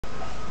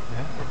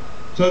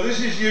So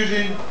this is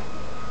using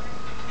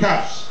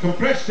CAFS,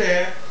 compressed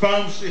air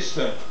foam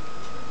system,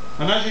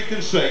 and as you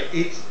can see,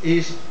 it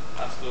is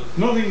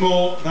nothing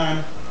more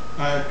than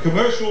a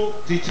commercial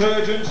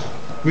detergent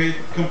with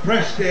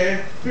compressed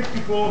air.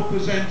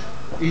 54%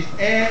 is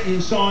air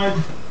inside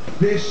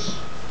this,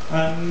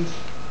 and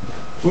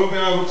we'll be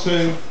able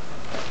to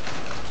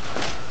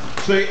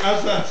see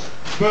as that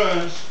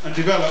burns and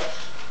develops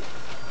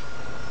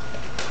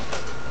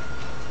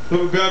that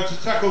we'll be able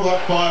to tackle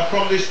that fire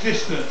from this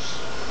distance.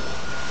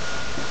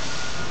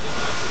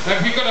 Now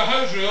if you've got a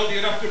hose reel,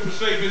 you'd have to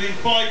proceed within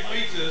 5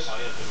 metres.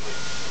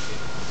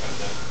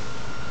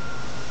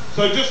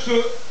 So just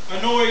to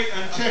annoy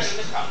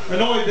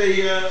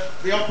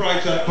the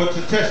operator, but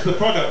to test the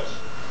product,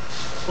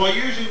 by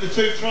using the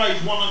 2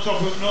 trays one on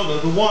top of another,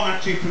 the one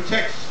actually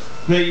protects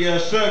the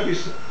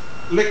service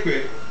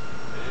liquid,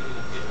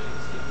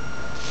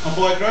 and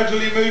by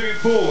gradually moving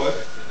forward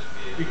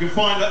you can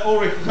find that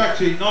Ulrich is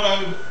actually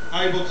not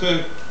able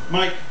to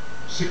make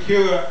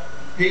secure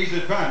his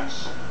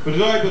advance, but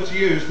is able to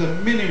use the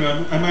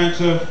minimum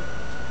amount of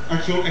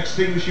actual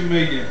extinguishing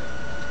medium.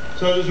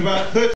 So there's about 30